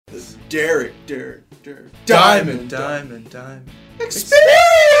Derek Diamond Experience!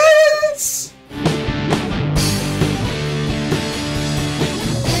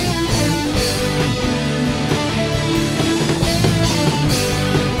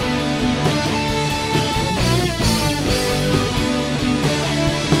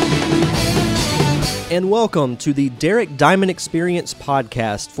 And welcome to the Derek Diamond Experience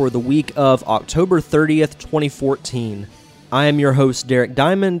podcast for the week of October 30th, 2014. I am your host, Derek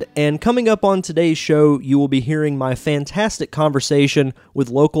Diamond, and coming up on today's show, you will be hearing my fantastic conversation with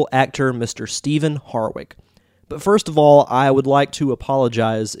local actor Mr. Stephen Harwick. But first of all, I would like to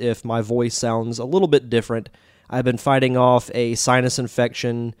apologize if my voice sounds a little bit different. I've been fighting off a sinus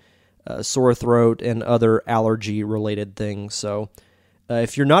infection, sore throat, and other allergy-related things, so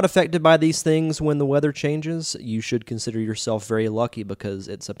if you're not affected by these things when the weather changes, you should consider yourself very lucky because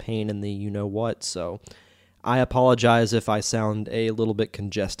it's a pain in the you-know-what, so I apologize if I sound a little bit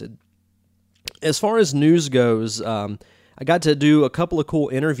congested. As far as news goes, I got to do a couple of cool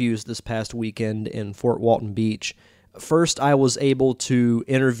interviews this past weekend in Fort Walton Beach. First, I was able to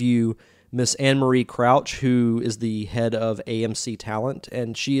interview Miss Anne-Marie Crouch, who is the head of AMC Talent,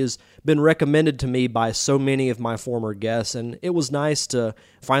 and she has been recommended to me by so many of my former guests, and it was nice to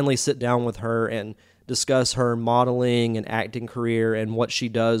finally sit down with her and discuss her modeling and acting career and what she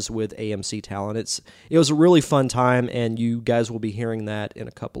does with AMC Talent. It was a really fun time, and you guys will be hearing that in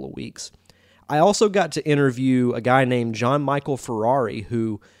a couple of weeks. I also got to interview a guy named John Michael Ferrari,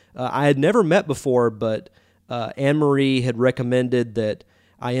 who I had never met before, but Anne-Marie had recommended that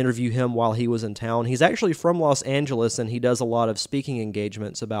I interview him while he was in town. He's actually from Los Angeles, and he does a lot of speaking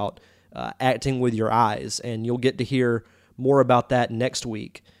engagements about acting with your eyes, and you'll get to hear more about that next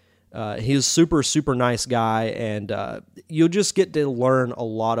week. He's super, super nice guy, and you'll just get to learn a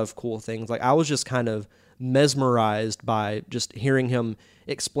lot of cool things. Like, I was just kind of mesmerized by just hearing him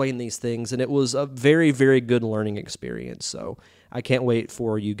explain these things, and it was a very, very good learning experience, so I can't wait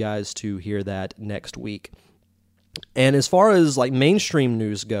for you guys to hear that next week. And as far as like mainstream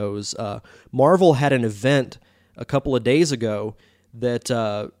news goes, Marvel had an event a couple of days ago that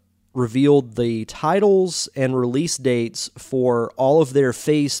revealed the titles and release dates for all of their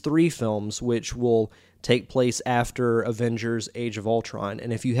Phase 3 films, which will take place after Avengers Age of Ultron.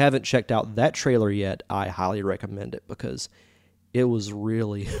 And if you haven't checked out that trailer yet, I highly recommend it because it was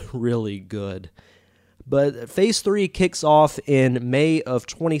really, really good. But Phase 3 kicks off in May of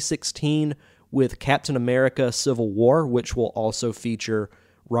 2016 with Captain America Civil War, which will also feature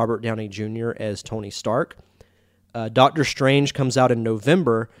Robert Downey Jr. as Tony Stark. Doctor Strange comes out in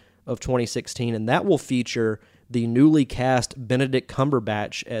November of 2016, and that will feature the newly cast Benedict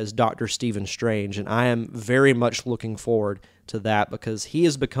Cumberbatch as Dr. Stephen Strange, and I am very much looking forward to that because he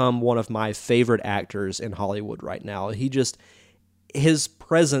has become one of my favorite actors in Hollywood right now. His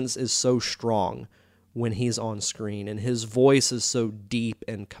presence is so strong when he's on screen, and his voice is so deep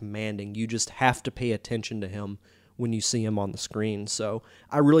and commanding. You just have to pay attention to him when you see him on the screen, so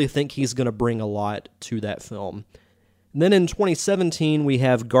I really think he's going to bring a lot to that film. And then in 2017, we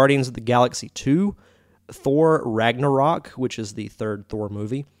have Guardians of the Galaxy 2, Thor Ragnarok, which is the third Thor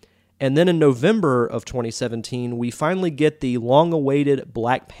movie, and then in November of 2017, we finally get the long-awaited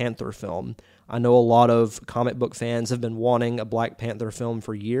Black Panther film. I know a lot of comic book fans have been wanting a Black Panther film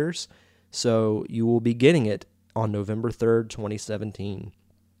for years, so you will be getting it on November 3rd, 2017.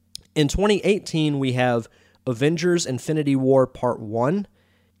 In 2018, we have Avengers Infinity War Part 1.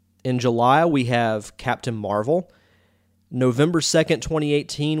 In July, we have Captain Marvel. November 2nd,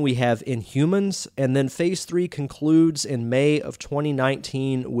 2018, we have Inhumans. And then Phase 3 concludes in May of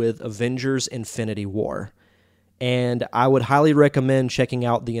 2019 with Avengers Infinity War. And I would highly recommend checking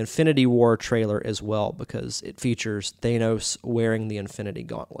out the Infinity War trailer as well because it features Thanos wearing the Infinity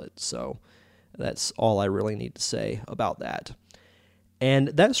Gauntlet. So that's all I really need to say about that. And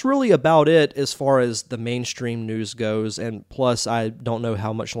that's really about it as far as the mainstream news goes. And plus, I don't know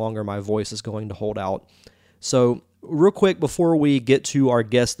how much longer my voice is going to hold out. So real quick, before we get to our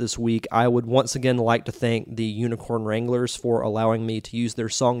guest this week, I would once again like to thank the Unicorn Wranglers for allowing me to use their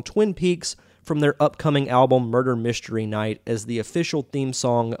song Twin Peaks from their upcoming album Murder Mystery Night as the official theme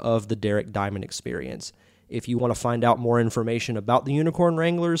song of the Derek Diamond Experience. If you want to find out more information about the Unicorn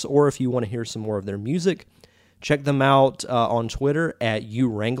Wranglers, or if you want to hear some more of their music, check them out on Twitter at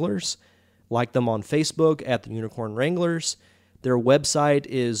UWranglers. Like them on Facebook at the Unicorn Wranglers. Their website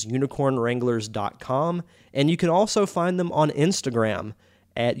is unicornwranglers.com, and you can also find them on Instagram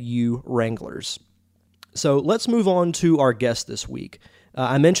at UWranglers. So let's move on to our guest this week.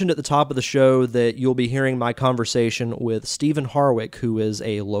 I mentioned at the top of the show that you'll be hearing my conversation with Stephen Harwick, who is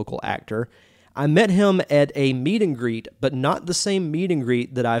a local actor. I met him at a meet and greet, but not the same meet and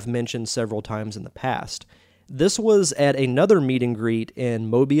greet that I've mentioned several times in the past. This was at another meet and greet in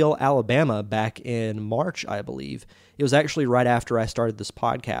Mobile, Alabama, back in March, I believe. It was actually right after I started this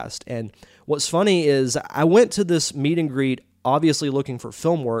podcast. And what's funny is I went to this meet and greet obviously looking for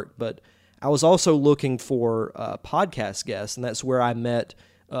film work, but I was also looking for podcast guests, and that's where I met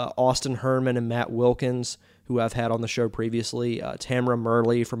Austin Herman and Matt Wilkins, who I've had on the show previously, Tamara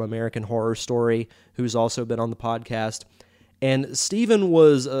Murley from American Horror Story, who's also been on the podcast. And Steven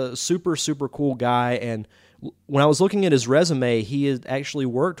was a super, super cool guy, and when I was looking at his resume, he had actually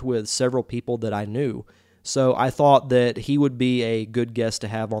worked with several people that I knew. So I thought that he would be a good guest to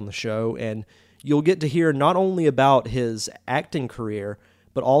have on the show, and you'll get to hear not only about his acting career,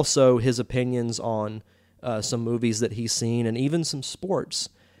 but also his opinions on some movies that he's seen and even some sports.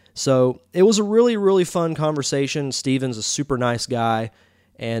 So it was a really, really fun conversation. Steven's a super nice guy,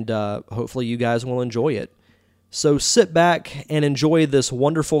 and hopefully you guys will enjoy it. So sit back and enjoy this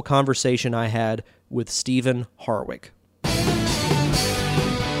wonderful conversation I had with Steven Harwick.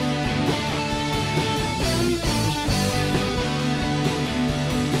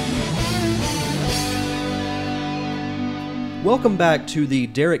 Welcome back to the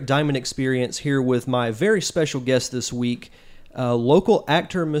Derek Diamond Experience here with my very special guest this week, local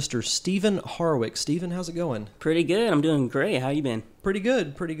actor Mr. Steven Harwick. Steven, how's it going? Pretty good. I'm doing great. How you been? Pretty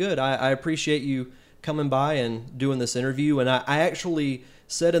good, pretty good. I appreciate you coming by and doing this interview. And I actually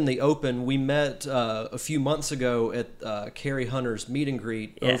said in the open, we met a few months ago at Carrie Hunter's meet and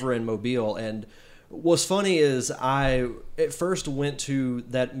greet over in Mobile. And what's funny is I at first went to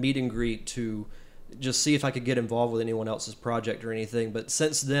that meet and greet to just see if I could get involved with anyone else's project or anything. But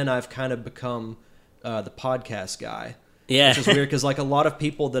since then, I've kind of become the podcast guy. Yeah. Which is weird because like a lot of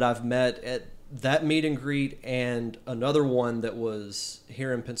people that I've met at that meet and greet and another one that was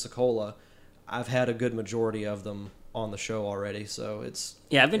here in Pensacola, I've had a good majority of them on the show already. So it's...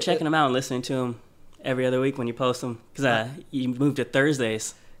 Yeah, I've been checking them out and listening to them every other week when you post them. Because you moved to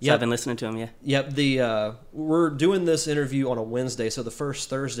Thursdays. So I've been listening to them, yeah. Yep. We're doing this interview on a Wednesday, so the first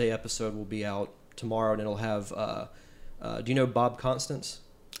Thursday episode will be out tomorrow, and it'll have... do you know Bob Constance?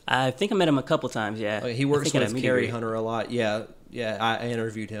 I think I met him a couple times, yeah. He works with Carrie Hunter a lot. Yeah, I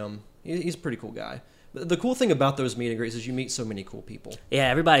interviewed him. He's a pretty cool guy. But the cool thing about those meet and greets is you meet so many cool people. Yeah,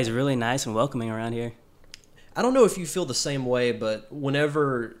 everybody's really nice and welcoming around here. I don't know if you feel the same way, but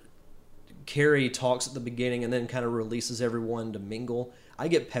whenever Carrie talks at the beginning and then kind of releases everyone to mingle, I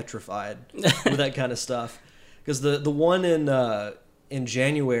get petrified with that kind of stuff. Because the one in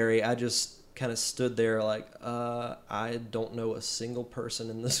January, I just kind of stood there like, I don't know a single person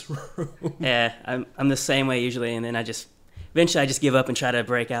in this room. Yeah, I'm the same way usually, and then eventually I just give up and try to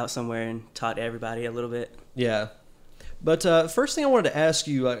break out somewhere and talk to everybody a little bit. Yeah. But first thing I wanted to ask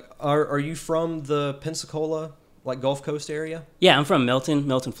you, are you from the Pensacola, like Gulf Coast area? Yeah, I'm from Milton,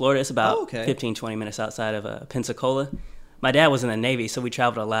 Florida. It's about 15, 20 minutes outside of Pensacola. My dad was in the Navy, so we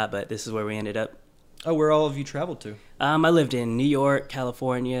traveled a lot, but this is where we ended up. Oh, where all have you traveled to? I lived in New York,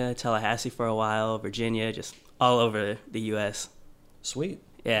 California, Tallahassee for a while, Virginia, just all over the U.S. Sweet.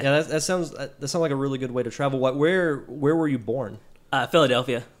 Yeah. Yeah, that sounds like a really good way to travel. Where were you born?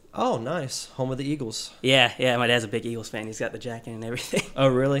 Philadelphia. Oh, nice. Home of the Eagles. Yeah. My dad's a big Eagles fan. He's got the jacket and everything. Oh,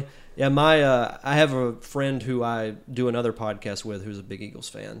 really? Yeah, I have a friend who I do another podcast with who's a big Eagles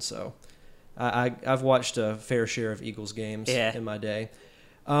fan, so I've watched a fair share of Eagles games in my day.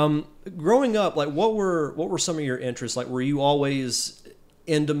 Growing up, like what were some of your interests? Like, were you always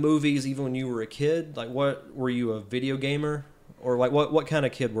into movies even when you were a kid? Like, what were you, a video gamer? Or like what kind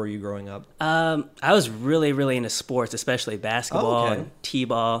of kid were you growing up? I was really, really into sports, especially basketball and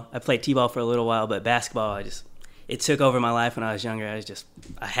t-ball. I played t-ball for a little while, but basketball, it took over my life when I was younger.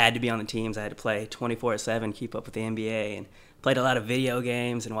 I had to be on the teams. I had to play 24/7, keep up with the NBA, and played a lot of video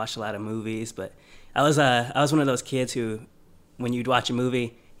games and watched a lot of movies. But I was one of those kids who, when you'd watch a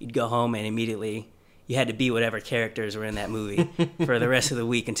movie, you'd go home and immediately you had to be whatever characters were in that movie for the rest of the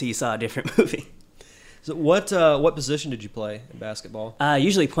week until you saw a different movie. So what position did you play in basketball?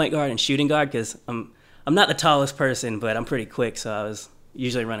 Usually point guard and shooting guard, because I'm not the tallest person, but I'm pretty quick, so I was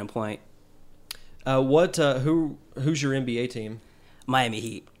usually running point. Who's your NBA team? Miami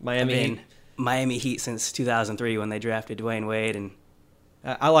Heat. Miami Heat since 2003 when they drafted Dwayne Wade, and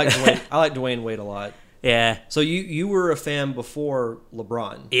I like Dwayne Wade a lot. Yeah. So you were a fan before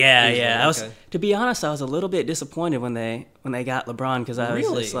LeBron? Yeah. To be honest, I was a little bit disappointed when they got LeBron, because I was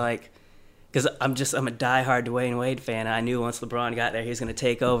just like, because I'm a diehard Dwayne Wade fan. I knew once LeBron got there, he was going to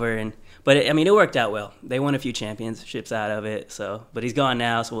take over, but it worked out well. They won a few championships out of it. But he's gone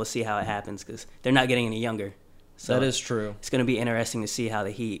now, so we'll see how it happens, because they're not getting any younger. So that is true. It's going to be interesting to see how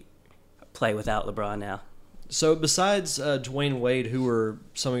the Heat play without LeBron now. So besides Dwayne Wade, who were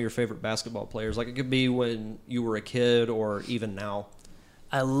some of your favorite basketball players? Like, it could be when you were a kid or even now.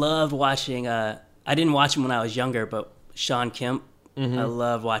 I loved watching, I didn't watch him when I was younger, but Sean Kemp, I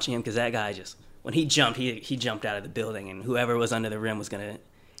loved watching him because that guy just, when he jumped, he jumped out of the building, and whoever was under the rim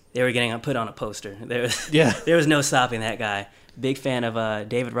they were getting put on a poster. There was no stopping that guy. Big fan of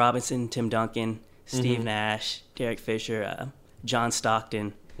David Robinson, Tim Duncan, Steve Nash, Derek Fisher, John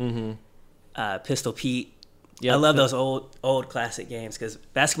Stockton, Pistol Pete. Yep. I love those old classic games because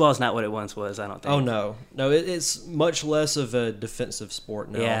basketball is not what it once was, I don't think. Oh, no. No, it's much less of a defensive sport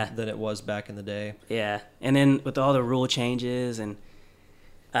now than it was back in the day. Yeah, and then with all the rule changes, and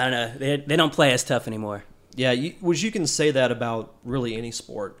I don't know, they don't play as tough anymore. Yeah, you can say that about really any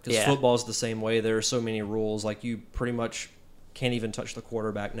sport because football's the same way. There are so many rules. Like, you pretty much can't even touch the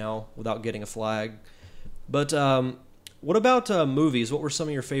quarterback now without getting a flag. But what about movies? What were some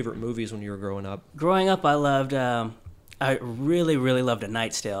of your favorite movies when you were growing up? Growing up, I loved. I really, really loved A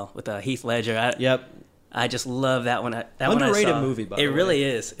Knight's Tale with Heath Ledger. I just love that one. Underrated movie, by the way. It really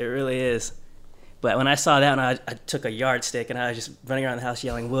is. It really is. But when I saw that one, I took a yardstick and I was just running around the house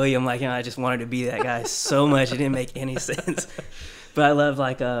yelling William, like, I just wanted to be that guy so much. It didn't make any sense. But I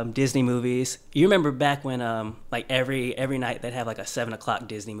love Disney movies. You remember back when every night they'd have a 7:00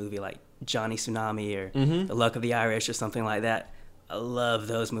 Disney movie like Johnny Tsunami or The Luck of the Irish or something like that. I love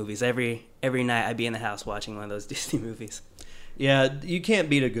those movies. Every night I'd be in the house watching one of those Disney movies. Yeah, you can't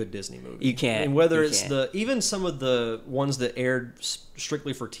beat a good Disney movie. You can't. And whether it's even some of the ones that aired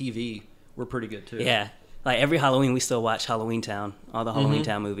strictly for TV were pretty good too. Yeah. Like every Halloween, we still watch Halloween Town, all the Halloween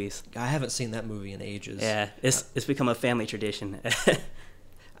Town movies. I haven't seen that movie in ages. Yeah, it's become a family tradition.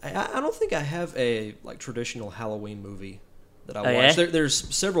 I don't think I have a traditional Halloween movie that I watch. Yeah?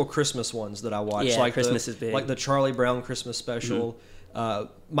 There's several Christmas ones that I watch. Yeah, Christmas is big. Like the Charlie Brown Christmas special.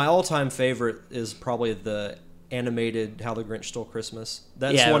 My all-time favorite is probably the animated How the Grinch Stole Christmas.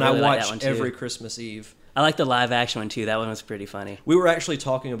 That's one I watch every Christmas Eve. I like the live action one too. That one was pretty funny. We were actually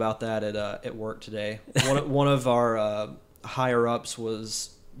talking about that at work today. One of our higher ups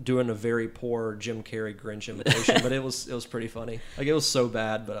was doing a very poor Jim Carrey Grinch imitation, but it was pretty funny. Like, it was so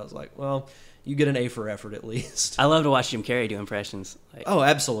bad, but I was like, well, you get an A for effort at least. I love to watch Jim Carrey do impressions. Oh,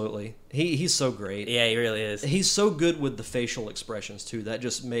 absolutely. He's so great. Yeah, he really is. He's so good with the facial expressions too. That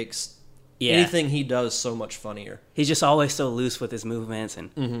just makes anything he does so much funnier. He's just always so loose with his movements,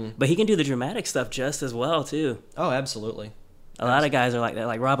 and but he can do the dramatic stuff just as well too. Oh, absolutely. A lot of guys are like that.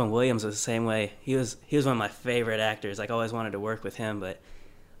 Like Robin Williams was the same way. He was one of my favorite actors. Like, I always wanted to work with him, but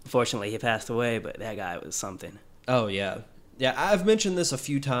unfortunately he passed away. But that guy was something. Oh yeah. Yeah, I've mentioned this a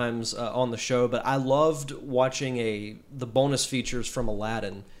few times on the show, but I loved watching the bonus features from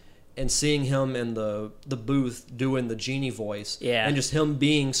Aladdin and seeing him in the booth doing the genie voice. Yeah. And just him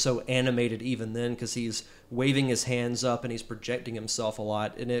being so animated even then, because he's waving his hands up and he's projecting himself a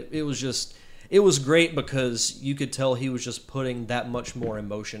lot. And it was great because you could tell he was just putting that much more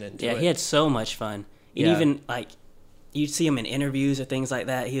emotion into it. Yeah, he had so much fun. And even, you'd see him in interviews or things like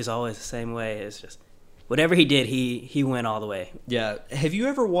that. He was always the same way. It's just, whatever he did, he went all the way. Yeah. Have you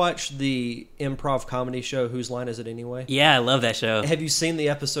ever watched the improv comedy show, Whose Line Is It Anyway? Yeah, I love that show. Have you seen the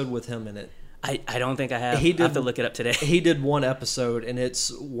episode with him in it? I don't think I have. I have to look it up today. He did one episode, and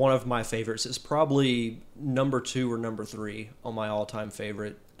it's one of my favorites. It's probably number 2 or number 3 on my all-time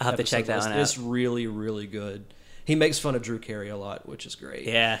favorite. I'll have to check that one out. It's really, really good. He makes fun of Drew Carey a lot, which is great.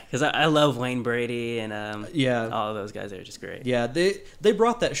 Yeah, because I love Wayne Brady and all of those guys. They're just great. Yeah, they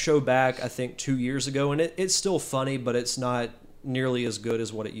brought that show back, I think, 2 years ago, and it's still funny, but it's not nearly as good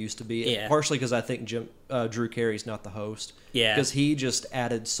as what it used to be. Yeah. Partially because I think Drew Carey's not the host. Yeah. Because he just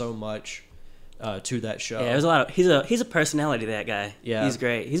added so much to that show. Yeah, there's a lot of he's a personality, that guy. Yeah, he's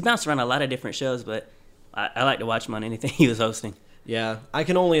great. He's bounced around a lot of different shows, but I like to watch him on anything he was hosting. Yeah, I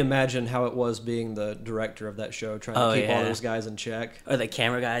can only imagine how it was being the director of that show, trying to keep all those guys in check. Or the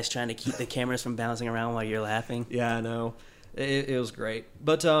camera guys trying to keep the cameras from bouncing around while you're laughing. Yeah, I know. It was great.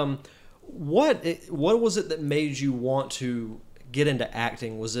 But what was it that made you want to get into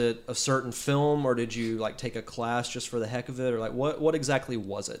acting? Was it a certain film, or did you take a class just for the heck of it, or what exactly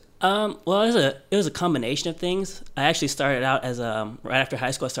was it? Well, it was a combination of things. I actually started out as right after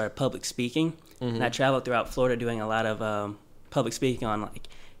high school. I started public speaking, and I traveled throughout Florida doing a lot of public speaking on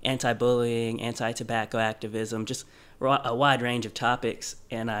anti-bullying, anti-tobacco activism, just a wide range of topics.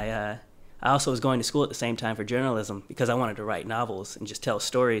 And I also was going to school at the same time for journalism because I wanted to write novels and just tell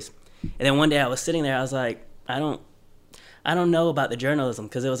stories. And then one day I was sitting there, I was like, I don't know about the journalism,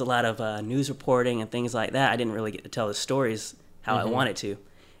 because there was a lot of news reporting and things like that. I didn't really get to tell the stories how I wanted to.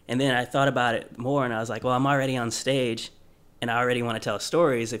 And then I thought about it more, and I was like, well, I'm already on stage, and I already want to tell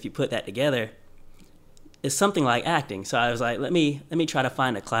stories. If you put that together, it's something like acting. So I was like, let me try to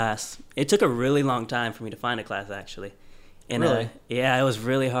find a class. It took a really long time for me to find a class, actually. And really? Yeah, it was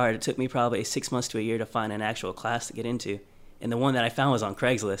really hard. It took me probably 6 months to a year to find an actual class to get into. And the one that I found was on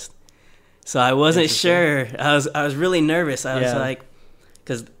Craigslist. So I wasn't sure. I was really nervous. I was like,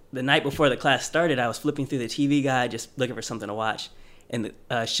 because the night before the class started, I was flipping through the TV guide just looking for something to watch. And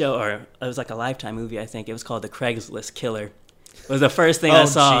the show, or it was like a Lifetime movie, I think. It was called The Craigslist Killer. It was the first thing I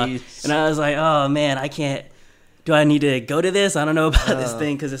saw. Geez. And I was like, oh, man, I can't. Do I need to go to this? I don't know about this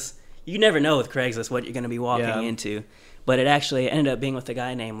thing, because you never know with Craigslist what you're going to be walking into. But it actually ended up being with a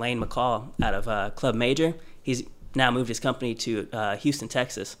guy named Lane McCall out of Club Major. He's now moved his company to Houston,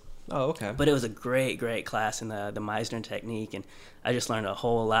 Texas. Oh, okay. But it was a great, great class in the Meisner technique, and I just learned a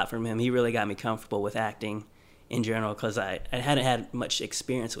whole lot from him. He really got me comfortable with acting in general because I hadn't had much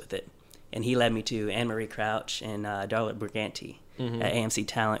experience with it. And he led me to Anne-Marie Crouch and Darla Briganti at AMC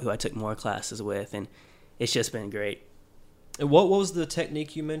Talent, who I took more classes with, and it's just been great. And what was the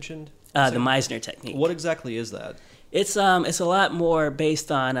technique you mentioned? The Meisner technique. What exactly is that? It's a lot more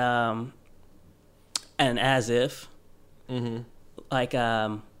based on an as-if. Like,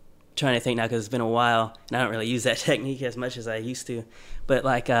 trying to think now because it's been a while, and I don't really use that technique as much as I used to. But,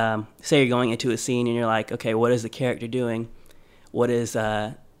 like, say you're going into a scene, and you're like, okay, what is the character doing? What is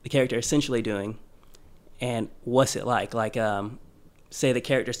the character essentially doing? And what's it like? Like, say the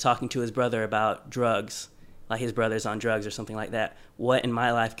character's talking to his brother about drugs, like his brother's on drugs or something like that. What in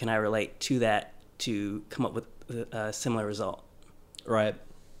my life can I relate to that to come up with a similar result? Right.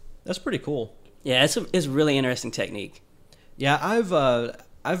 That's pretty cool. Yeah, it's a really interesting technique. Yeah,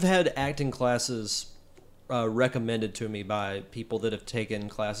 I've had acting classes recommended to me by people that have taken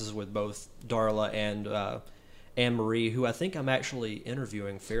classes with both Darla and Anne-Marie, who I think I'm actually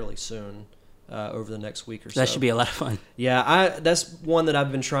interviewing fairly soon. Over the next week or so. That should be a lot of fun. Yeah, that's one that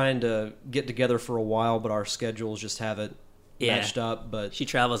I've been trying to get together for a while, but our schedules just haven't matched up. But she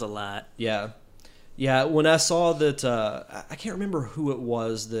travels a lot. Yeah. When I saw that, I can't remember who it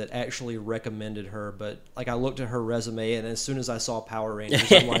was that actually recommended her, but like I looked at her resume, and as soon as I saw Power Rangers,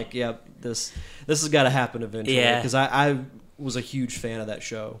 I'm like, yep, this has got to happen eventually. Yeah, because I was a huge fan of that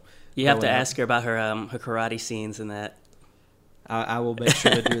show. You have to ask her about her karate scenes and that. I will make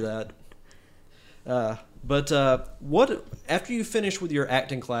sure to do that. But what after you finished with your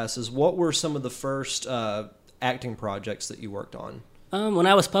acting classes, what were some of the first acting projects that you worked on? When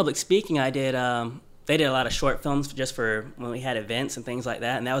I was public speaking, I did. They did a lot of short films just for when we had events and things like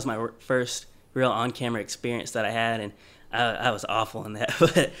that, and that was my first real on-camera experience that I had, and I was awful in that.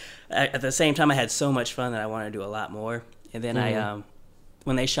 But at the same time, I had so much fun that I wanted to do a lot more. And then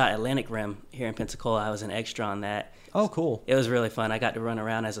when they shot Atlantic Rim here in Pensacola, I was an extra on that. Oh, cool. It was really fun. I got to run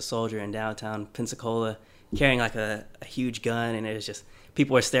around as a soldier in downtown Pensacola carrying like a huge gun, and it was just,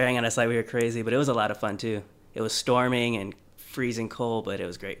 people were staring at us like we were crazy, but it was a lot of fun too. It was storming and freezing cold, but it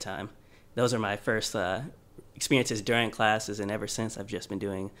was a great time. Those are my first experiences during classes, and ever since I've just been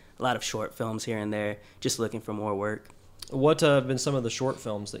doing a lot of short films here and there, just looking for more work. What have been some of the short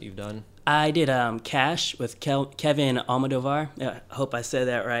films that you've done? I did Cash with Kevin Almodovar. I hope I said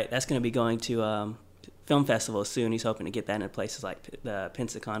that right. That's going to be going to film festival soon. He's hoping to get that into places like the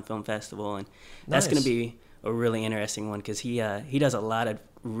Pensacon Film Festival, and that's going to be a really interesting one because he does a lot of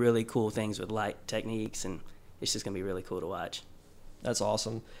really cool things with light techniques, and it's just going to be really cool to watch. That's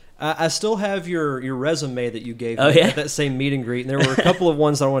awesome. I still have your resume that you gave me at that same meet and greet, and there were a couple of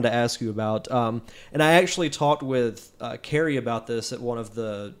ones that I wanted to ask you about. And I actually talked with Carrie about this at one of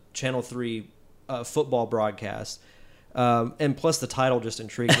the Channel 3 football broadcasts. And plus the title just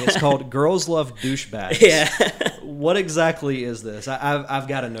intrigued me. It's called Girls Love Douchebags. Yeah. What exactly is this? I've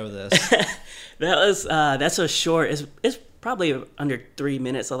got to know this. That's a short. It's probably under 3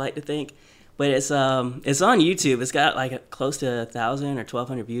 minutes, I like to think. But it's on YouTube. It's got like close to 1,000 or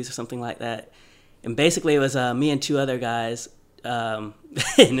 1,200 views or something like that. And basically, it was me and two other guys. And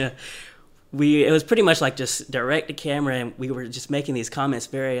it was pretty much like just direct to camera, and we were just making these comments,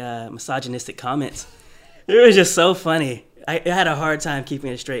 very misogynistic comments. It was just so funny. I had a hard time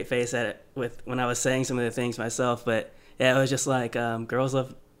keeping a straight face at it when I was saying some of the things myself. But yeah, it was just like girls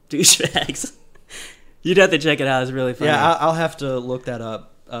love douchebags. You'd have to check it out. It's really funny. Yeah, I'll have to look that up.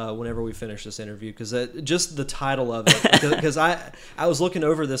 Whenever we finish this interview, because just the title of it, because I was looking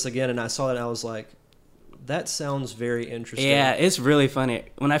over this again and I saw it and I was like, that sounds very interesting. Yeah, it's really funny.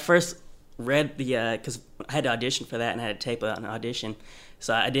 When I first read because I had to audition for that and I had to tape an audition,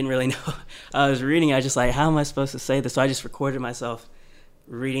 so I didn't really know. I was reading, I was just like, how am I supposed to say this? So I just recorded myself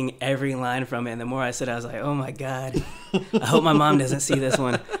reading every line from it, and the more I said it, I was like, oh my God, I hope my mom doesn't see this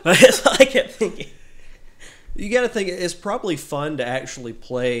one. But that's all I kept thinking. You got to think it's probably fun to actually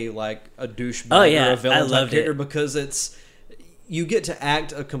play like a douchebag Oh, yeah. or a villain I type loved character it. because you get to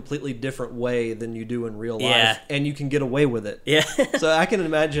act a completely different way than you do in real life, Yeah. and you can get away with it. Yeah. So I can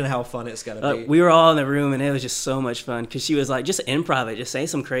imagine how fun it's got to be. We were all in the room, and it was just so much fun because she was like, just improv it, just say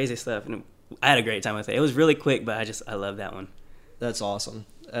some crazy stuff. And I had a great time with it. It was really quick, but I love that one. That's awesome.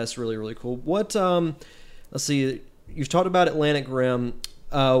 That's really, really cool. What, let's see, you've talked about Atlantic Rim.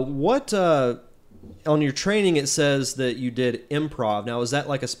 On your training, it says that you did improv. Now, is that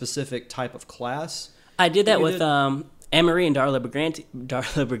like a specific type of class? I did that with Anne-Marie and Darla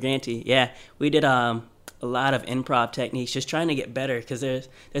Briganti. Yeah, we did a lot of improv techniques, just trying to get better because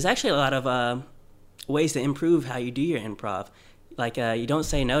there's actually a lot of ways to improve how you do your improv. Like you don't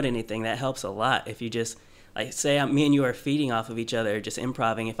say no to anything. That helps a lot. If you just like say me and you are feeding off of each other, just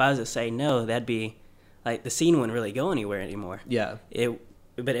improving. If I was to say no, that'd be like the scene wouldn't really go anywhere anymore. Yeah.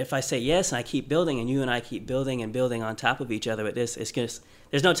 But if I say yes and I keep building and you and I keep building and building on top of each other with this, it's just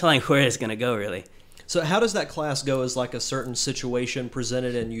there's no telling where it's going to go really. So how does that class go? Is like a certain situation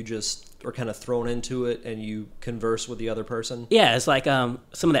presented and you just are kind of thrown into it and you converse with the other person? Yeah, it's like some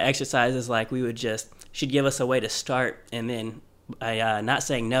of the exercises, like she'd give us a way to start, and then by not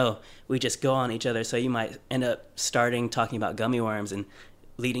saying no, we just go on each other. So you might end up starting talking about gummy worms and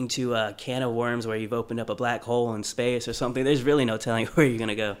leading to a can of worms where you've opened up a black hole in space or something. There's really no telling where you're going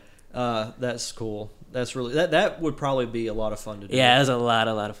to go. That's cool. That's really that would probably be a lot of fun to do. Yeah, it was a lot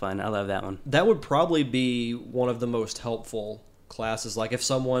of fun. I love that one. That would probably be one of the most helpful classes. Like if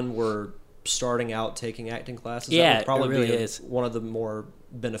someone were starting out taking acting classes, that would probably be one of the more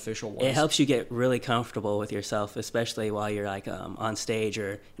beneficial ones. It helps you get really comfortable with yourself, especially while you're like on stage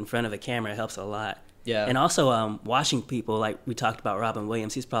or in front of a camera. It helps a lot. Yeah. And also watching people, like we talked about Robin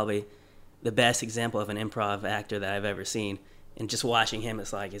Williams, he's probably the best example of an improv actor that I've ever seen. And just watching him,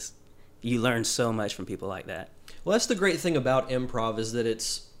 you learn so much from people like that. Well, that's the great thing about improv is that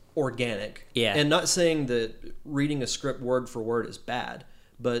it's organic. Yeah. And not saying that reading a script word for word is bad,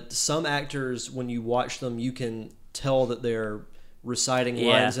 but some actors, when you watch them, you can tell that they're reciting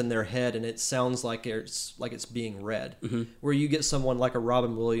lines in their head, and it sounds like it's being read. Mm-hmm. Where you get someone like a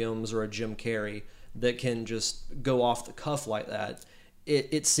Robin Williams or a Jim Carrey that can just go off the cuff like that,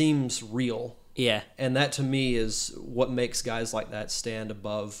 it seems real. Yeah. And that to me is what makes guys like that stand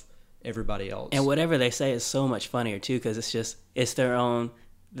above everybody else. And whatever they say is so much funnier too, because it's their own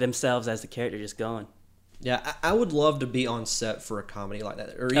themselves as the character just going. Yeah, I would love to be on set for a comedy like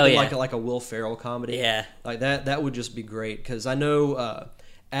that, or even like a Will Ferrell comedy. Yeah, like that would just be great because I know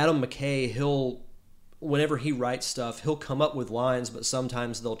Adam McKay. Whenever he writes stuff, he'll come up with lines, but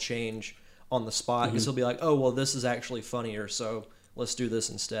sometimes they'll change on the spot because he'll be like, "Oh, well, this is actually funnier, so let's do this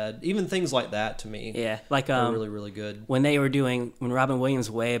instead." Even things like that to me, like are really, really good. When Robin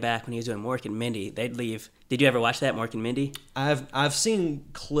Williams way back when he was doing Mork and Mindy, they'd leave. Did you ever watch that, Mork and Mindy? I've seen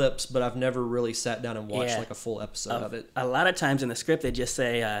clips, but I've never really sat down and watched like a full episode of it. A lot of times in the script, they just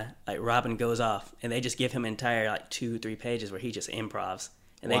say like Robin goes off, and they just give him entire like 2-3 pages where he just improvs,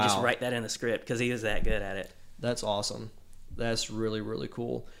 and they just write that in the script because he was that good at it. That's awesome. That's really, really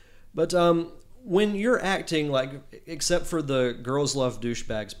cool. But when you're acting, like, except for the girls love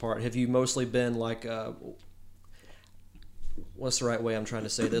douchebags part, have you mostly been like, what's the right way I'm trying to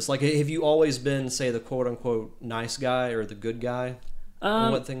say this? Like, have you always been, say, the quote unquote nice guy or the good guy?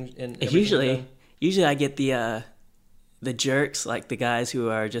 Usually I get the jerks, like the guys who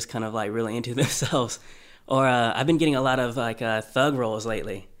are just kind of like really into themselves. Or I've been getting a lot of like thug roles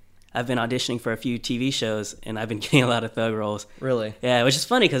lately. I've been auditioning for a few TV shows, and I've been getting a lot of thug roles. Really? Yeah, which is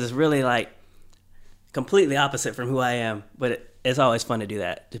funny because it's really like completely opposite from who I am, but it's always fun to do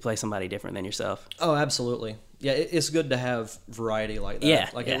that, to play somebody different than yourself. Oh, absolutely. Yeah, it's good to have variety like that. Yeah,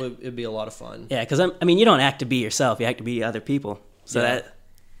 it'd be a lot of fun. Yeah, because you don't act to be yourself; you act to be other people. So that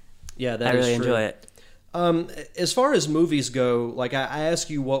I really enjoy it. As far as movies go, like I asked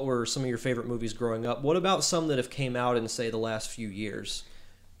you what were some of your favorite movies growing up. What about some that have came out in, say, the last few years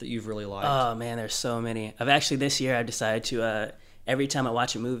that you've really liked? Oh man, there's so many. This year I've decided to every time I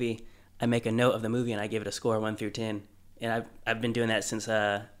watch a movie, I make a note of the movie and I give it a score 1 through 10. And I've been doing that since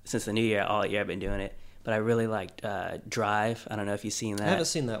the new year. All year I've been doing it. But I really liked Drive. I don't know if you've seen that. I haven't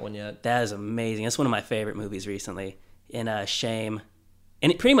seen that one yet. That is amazing. That's one of my favorite movies recently. And Shame.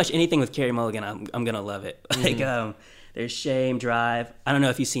 And pretty much anything with Carey Mulligan, I'm gonna love it. Like there's Shame, Drive. I don't know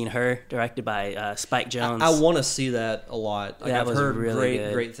if you've seen Her, directed by Spike Jonze. I want to see that a lot. Like, I've heard really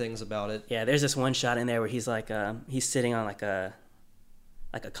great things about it. Yeah, there's this one shot in there where he's like he's sitting on like a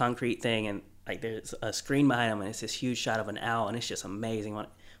concrete thing, and like there's a screen behind him, and it's this huge shot of an owl, and it's just amazing. When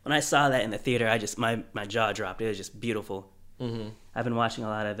I saw that in the theater, I just my jaw dropped. It was just beautiful. Mm-hmm. I've been watching a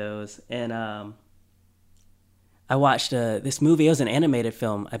lot of those, and I watched this movie. It was an animated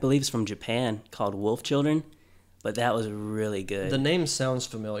film. I believe it's from Japan called Wolf Children, but that was really good. The name sounds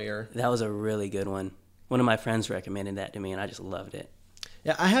familiar. That was a really good one. One of my friends recommended that to me, and I just loved it.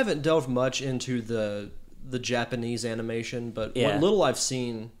 Yeah, I haven't delved much into the Japanese animation, but what little I've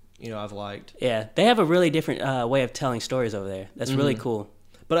seen, I've liked. Yeah, they have a really different way of telling stories over there. That's really cool.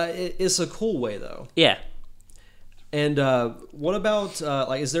 But it's a cool way, though. Yeah. And what about,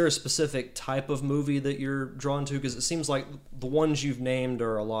 is there a specific type of movie that you're drawn to? Because it seems like the ones you've named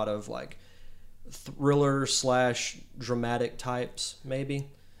are a lot of, thriller/dramatic types, maybe?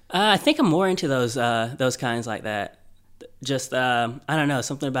 I think I'm more into those kinds like that. Just, I don't know,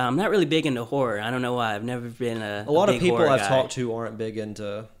 something about, I'm not really big into horror. I don't know why. I've never been a lot big of people horror I've guy. talked to aren't big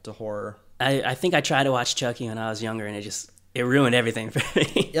into horror. I think I tried to watch Chucky when I was younger, and it ruined everything for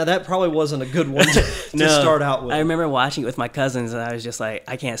me. Yeah, that probably wasn't a good one to start out with. I remember watching it with my cousins, and I was just like,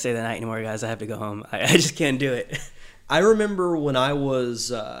 I can't stay the night anymore, guys. I have to go home. I just can't do it. I remember when I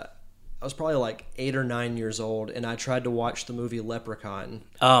was probably 8 or 9 years old, and I tried to watch the movie Leprechaun.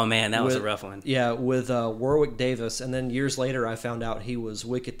 Oh, man, that was a rough one. Yeah, with Warwick Davis, and then years later I found out he was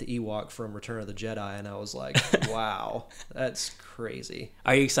Wicket the Ewok from Return of the Jedi, and I was like, wow, that's crazy.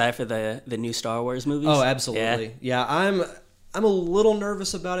 Are you excited for the new Star Wars movies? Oh, absolutely. Yeah, I'm a little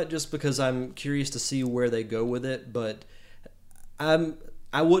nervous about it just because I'm curious to see where they go with it, but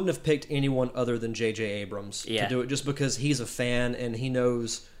I wouldn't have picked anyone other than J.J. Abrams to do it just because he's a fan and he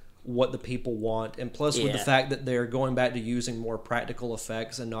knows what the people want, and plus with the fact that they're going back to using more practical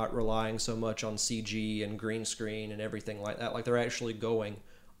effects and not relying so much on CG and green screen and everything like that. Like, they're actually going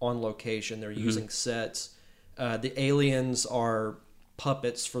on location. They're using sets. The aliens are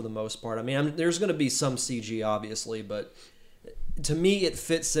puppets for the most part. I mean, there's going to be some CG, obviously, but to me it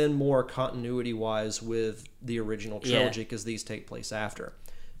fits in more continuity-wise with the original trilogy because these take place after.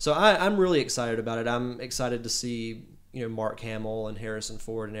 So I'm really excited about it. I'm excited to see Mark Hamill and Harrison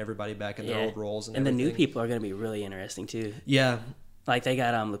Ford and everybody back in their old roles. And the new people are going to be really interesting, too. Yeah. Like, they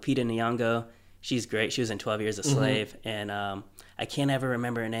got Lupita Nyong'o. She's great. She was in 12 Years a Slave. And I can't ever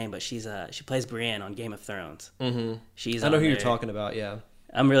remember her name, but she plays Brienne on Game of Thrones. Mm-hmm. I know who you're talking about, yeah.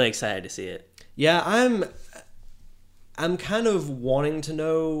 I'm really excited to see it. Yeah, I'm kind of wanting to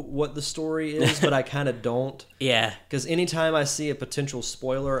know what the story is, but I kind of don't. Yeah. Because anytime I see a potential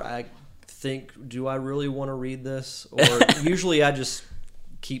spoiler, I think, do I really want to read this? Or usually I just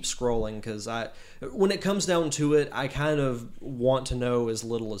keep scrolling because when it comes down to it, I kind of want to know as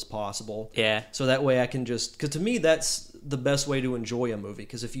little as possible. Yeah. So that way I can because to me that's the best way to enjoy a movie,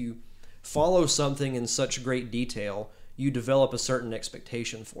 because if you follow something in such great detail, you develop a certain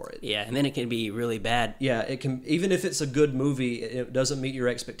expectation for it. Yeah, and then it can be really bad. Yeah, it can, even if it's a good movie, it doesn't meet your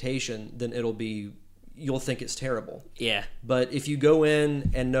expectation, then you'll think it's terrible. Yeah. But if you go in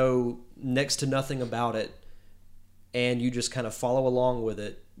and know next to nothing about it and you just kind of follow along with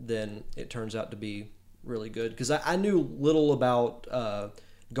it, then it turns out to be really good. Because I knew little about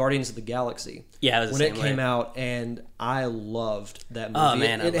Guardians of the Galaxy. Yeah, when it came out, and I loved that movie. Oh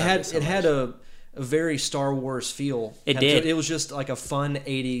man, it had a very Star Wars feel. It did. It was just like a fun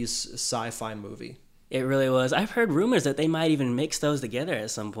 80s sci-fi movie. It really was. I've heard rumors that they might even mix those together at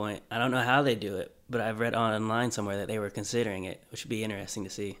some point. I don't know how they do it, but I've read online somewhere that they were considering it, which would be interesting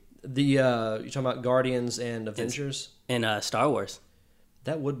to see. You're talking about Guardians and Avengers? And Star Wars.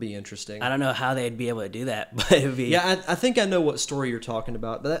 That would be interesting. I don't know how they'd be able to do that, but it would be... Yeah, I think I know what story you're talking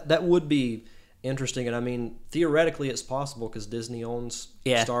about. That would be interesting, and I mean, theoretically it's possible because Disney owns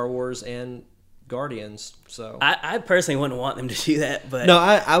Star Wars and Guardians, so... I personally wouldn't want them to do that, but... No,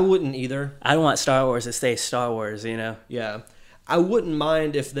 I wouldn't either. I want Star Wars to stay Star Wars, Yeah. I wouldn't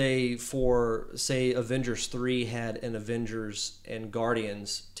mind if they, for, say, Avengers 3 had an Avengers and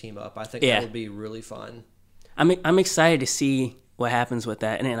Guardians team up. I think that would be really fun. I'm excited to see what happens with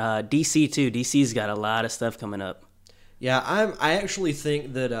that. And then DC, too. DC's got a lot of stuff coming up. Yeah, I actually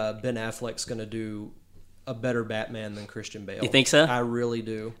think that Ben Affleck's going to do a better Batman than Christian Bale. You think so? I really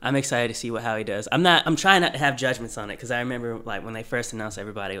do. I'm excited to see how he does. I'm trying not to have judgments on it, because I remember when they first announced,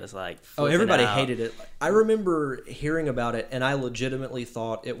 everybody was like, everybody hated it. I remember hearing about it, and I legitimately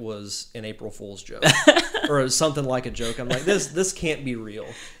thought it was an April Fool's joke or something like a joke. I'm like, this can't be real.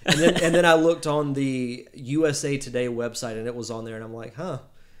 And then I looked on the USA Today website, and it was on there, and I'm like,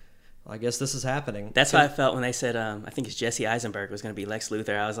 I guess this is happening. That's how I felt when they said, I think it's Jesse Eisenberg was going to be Lex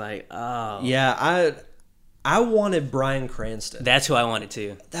Luthor. I was like, oh. Yeah, I wanted Bryan Cranston. That's who I wanted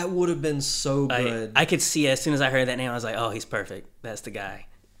too. That would have been so good. I could see as soon as I heard that name, I was like, oh, he's perfect. That's the guy.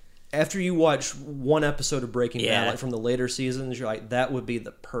 After you watch one episode of Breaking Bad, like from the later seasons, you're like, that would be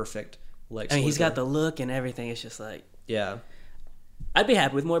the perfect Lex Luthor. He's got the look and everything. It's just like... Yeah. I'd be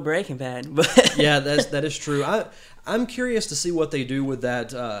happy with more Breaking Bad. But Yeah, that is true. I'm curious to see what they do with that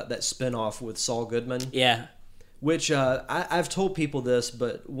spinoff with Saul Goodman. Yeah. Which I've told people this,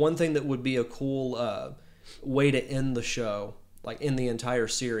 but one thing that would be a cool way to end the show, like in the entire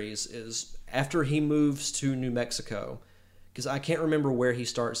series, is after he moves to New Mexico, because I can't remember where he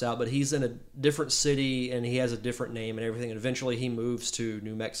starts out, but he's in a different city and he has a different name and everything, and eventually he moves to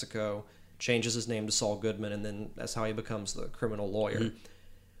New Mexico, changes his name to Saul Goodman, and then that's how he becomes the criminal lawyer. Mm-hmm.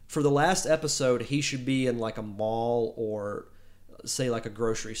 For the last episode, he should be in like a mall or say like a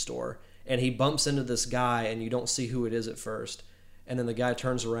grocery store, and he bumps into this guy and you don't see who it is at first, and then the guy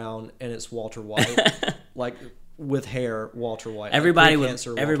turns around and it's Walter White, like with hair, Walter White. Everybody like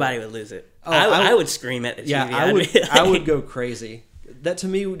would lose it. Oh, I would scream at the TV. Yeah, I would go crazy. That to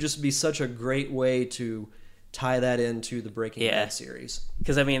me would just be such a great way to tie that into the Breaking Bad series.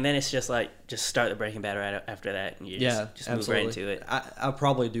 Because I mean, then it's just like just start the Breaking Bad right after that, and you just move right into it. I'll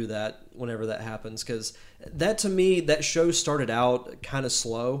probably do that whenever that happens, because that to me, that show started out kind of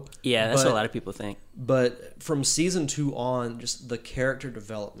slow. Yeah, that's what a lot of people think. But from season 2 on, just the character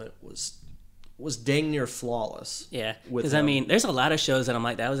development was dang near flawless. Yeah, because I mean, there's a lot of shows that I'm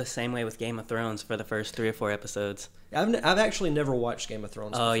like, that was the same way with Game of Thrones for the first 3 or 4 episodes. I've actually never watched Game of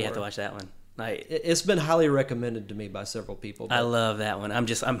Thrones before. You have to watch that one. Like, it's been highly recommended to me by several people. I love that one.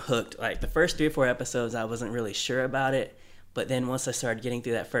 I'm hooked. Like the first 3 or 4 episodes, I wasn't really sure about it, but then once I started getting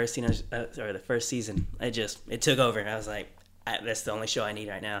through that first scene or the first season, it took over. I was like, that's the only show I need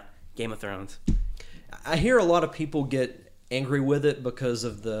right now. Game of Thrones. I hear a lot of people get angry with it because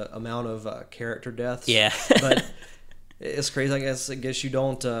of the amount of character deaths. Yeah, but it's crazy. I guess you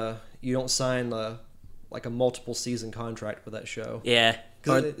don't sign like a multiple season contract with that show. Yeah. It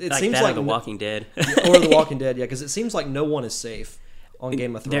like seems that like or The Walking Dead. Or The Walking Dead, yeah, because it seems like no one is safe on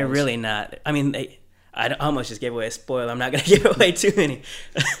Game of Thrones. They're really not. I mean, I almost just gave away a spoiler. I'm not going to give away too many.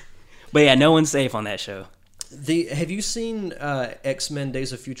 But yeah, no one's safe on that show. Have you seen X-Men: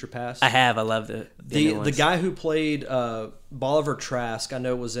 Days of Future Past? I have. I love the guy who played Bolivar Trask. I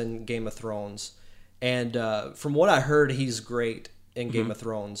know was in Game of Thrones, and from what I heard, he's great in Game of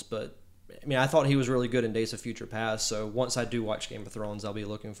Thrones, but. I mean, I thought he was really good in Days of Future Past, so once I do watch Game of Thrones, I'll be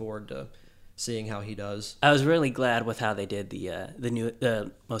looking forward to seeing how he does. I was really glad with how they did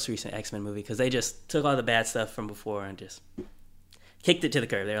the most recent X-Men movie, because they just took all the bad stuff from before and just kicked it to the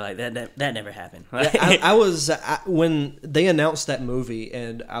curb. They were like, that never happened. Yeah, when they announced that movie,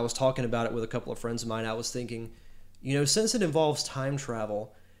 and I was talking about it with a couple of friends of mine, I was thinking, since it involves time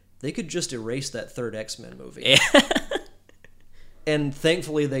travel, they could just erase that third X-Men movie. Yeah. And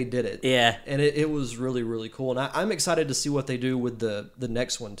thankfully they did it. Yeah. And it was really, really cool. And I'm excited to see what they do with the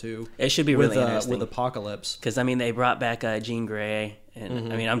next one, too. It should be really interesting. With Apocalypse. Because, I mean, they brought back Jean Grey.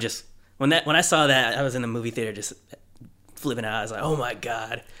 And, I mean, I'm just... When I saw that, I was in the movie theater just flipping out. I was like, oh, my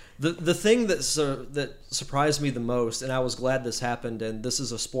God. The thing that surprised me the most, and I was glad this happened, and this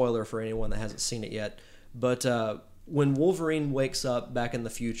is a spoiler for anyone that hasn't seen it yet, but when Wolverine wakes up back in the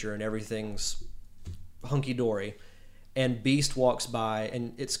future and everything's hunky-dory... and Beast walks by,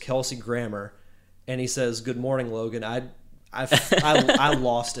 and it's Kelsey Grammer, and he says, "Good morning, Logan." I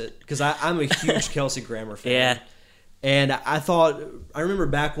lost it, because I'm a huge Kelsey Grammer fan. Yeah. And I remember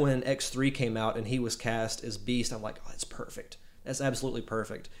back when X3 came out and he was cast as Beast, I'm like, oh, that's perfect. That's absolutely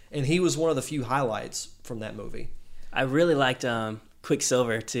perfect. And he was one of the few highlights from that movie. I really liked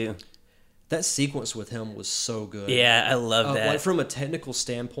Quicksilver, too. That sequence with him was so good. Yeah, I love that. Like from a technical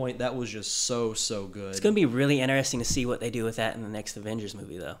standpoint, that was just so good. It's going to be really interesting to see what they do with that in the next Avengers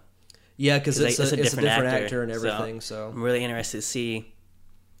movie, though. Yeah, because it's a different actor and everything. So I'm really interested to see.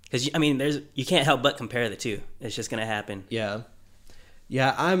 Because, I mean, you can't help but compare the two. It's just going to happen. Yeah.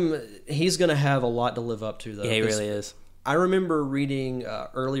 Yeah, he's going to have a lot to live up to, though. Yeah, he really is. I remember reading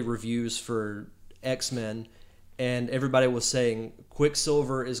early reviews for X-Men, and everybody was saying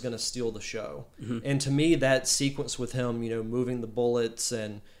Quicksilver is going to steal the show. Mm-hmm. And to me, that sequence with him, moving the bullets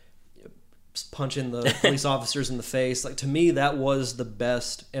and punching the police officers in the face, like to me, that was the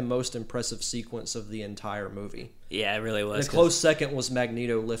best and most impressive sequence of the entire movie. Yeah, it really was. And a close second was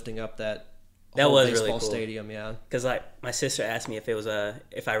Magneto lifting up that was baseball really cool. stadium. Yeah, because like my sister asked me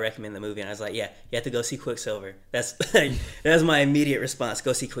if I recommend the movie, and I was like, yeah, you have to go see Quicksilver. That's my immediate response.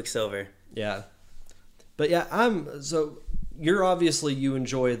 Go see Quicksilver. Yeah. But yeah, you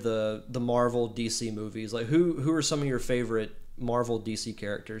enjoy the Marvel DC movies. Like who are some of your favorite Marvel DC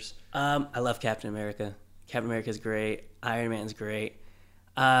characters? I love Captain America. Captain America's great. Iron Man's great.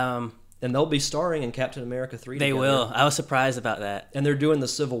 And they'll be starring in Captain America 3 They together. will. I was surprised about that. And they're doing the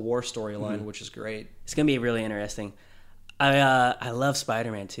Civil War storyline, which is great. It's going to be really interesting. I love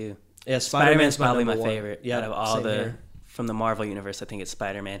Spider-Man too. Yeah, Spider-Man's probably my number one. favorite out of all the from the Marvel universe. I think it's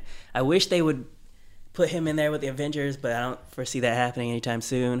Spider-Man. I wish they would put him in there with the Avengers, but I don't foresee that happening anytime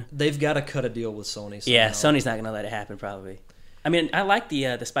soon. They've got to cut a deal with Sony somehow. Yeah, Sony's not going to let it happen probably. I mean, I like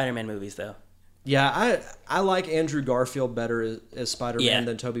the Spider-Man movies though. Yeah, I like Andrew Garfield better as Spider-Man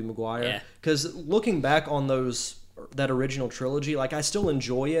than Tobey Maguire. Yeah. Because looking back on that original trilogy, like I still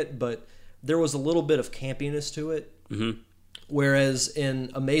enjoy it, but there was a little bit of campiness to it. Mm-hmm. Whereas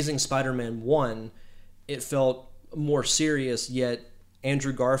in Amazing Spider-Man 1, it felt more serious, yet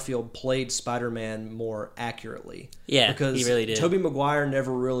Andrew Garfield played Spider-Man more accurately. Yeah, because he really did. Tobey Maguire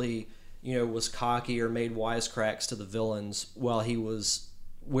never really, was cocky or made wisecracks to the villains while he was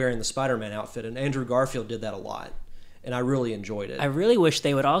wearing the Spider-Man outfit, and Andrew Garfield did that a lot, and I really enjoyed it. I really wish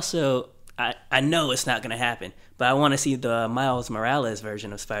they would also, I know it's not going to happen, but I want to see the Miles Morales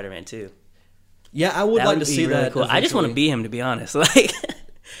version of Spider-Man too. Yeah, I would like to see really that. Cool. I just want to be him, to be honest. Like,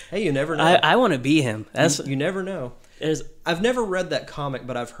 hey, you never know. I want to be him. You never know. I've never read that comic,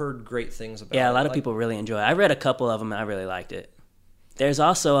 but I've heard great things about it. Yeah, a lot of people really enjoy it. I read a couple of them, and I really liked it. There's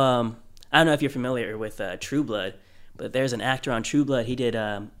also, I don't know if you're familiar with True Blood, but there's an actor on True Blood. He did,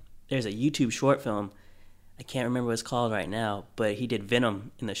 there's a YouTube short film. I can't remember what it's called right now, but he did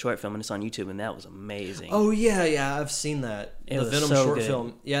Venom in the short film, and it's on YouTube, and that was amazing. Oh, yeah, I've seen that. It was Venom so short good.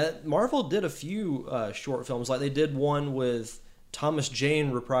 film. Yeah, Marvel did a few short films. Like, they did one with Thomas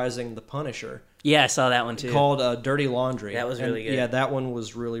Jane reprising The Punisher. Yeah, I saw that one, too. Called Dirty Laundry. That was really good. Yeah, that one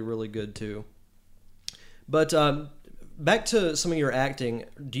was really, really good, too. But back to some of your acting,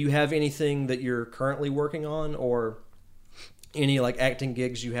 do you have anything that you're currently working on, or any acting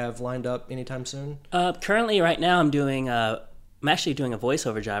gigs you have lined up anytime soon? Currently, right now, I'm actually doing a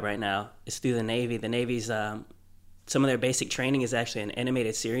voiceover job right now. It's through the Navy. The Navy's, some of their basic training is actually an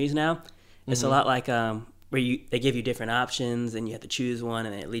animated series now. It's a lot like where they give you different options, and you have to choose one,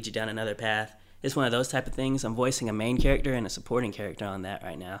 and then it leads you down another path. It's one of those type of things. I'm voicing a main character and a supporting character on that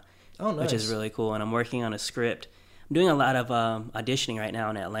right now. Oh, nice. Which is really cool, and I'm working on a script. I'm doing a lot of auditioning right now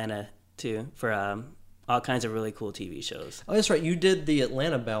in Atlanta, too, for all kinds of really cool TV shows. Oh, that's right. You did the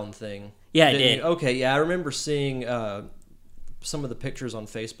Atlanta Bound thing. Yeah, I did. Okay, yeah. I remember seeing some of the pictures on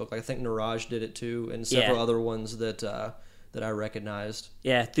Facebook. I think Niraj did it, too, and several other ones that I recognized.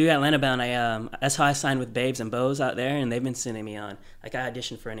 Yeah, through Atlanta Bound, that's how I signed with Babes and Bows out there, and they've been sending me on. Like, I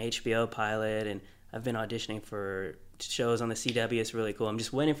auditioned for an HBO pilot, and I've been auditioning for shows on the CW. It's really cool. I'm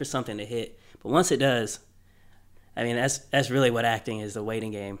just waiting for something to hit. But once it does, I mean, that's really what acting is, the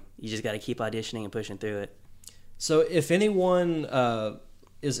waiting game. You just got to keep auditioning and pushing through it. So if anyone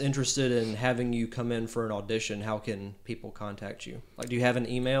is interested in having you come in for an audition, how can people contact you? Like, do you have an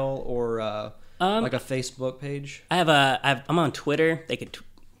email or like a Facebook page? I'm on Twitter. They could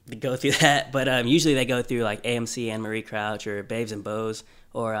go through that, but usually they go through like AMC and Marie Crouch or Babes and Bows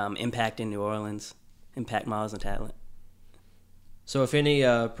or Impact in New Orleans, Impact Models and Talent. So if any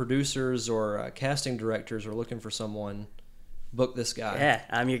producers or casting directors are looking for someone, book this guy. Yeah,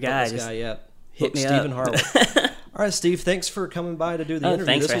 I'm your guy. Book this guy, yeah. Hit book me Stephen up. Harwick. All right, Steve, thanks for coming by to do the interview.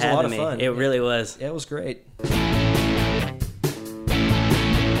 Thanks this for was having a lot of me. fun. It really was. Yeah, it was great.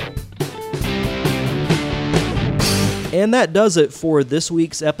 And that does it for this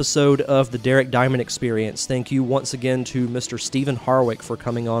week's episode of the Derek Diamond Experience. Thank you once again to Mr. Stephen Harwick for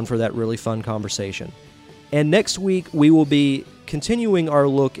coming on for that really fun conversation. And next week, we will be continuing our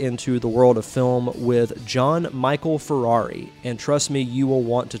look into the world of film with John Michael Ferrari. And trust me, you will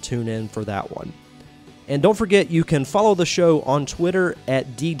want to tune in for that one. And don't forget, you can follow the show on Twitter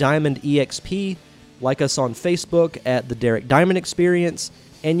at DDiamondEXP, like us on Facebook at the Derek Diamond Experience,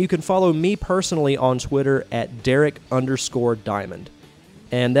 and you can follow me personally on Twitter at Derek_Diamond.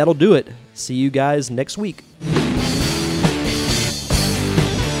 And that'll do it. See you guys next week.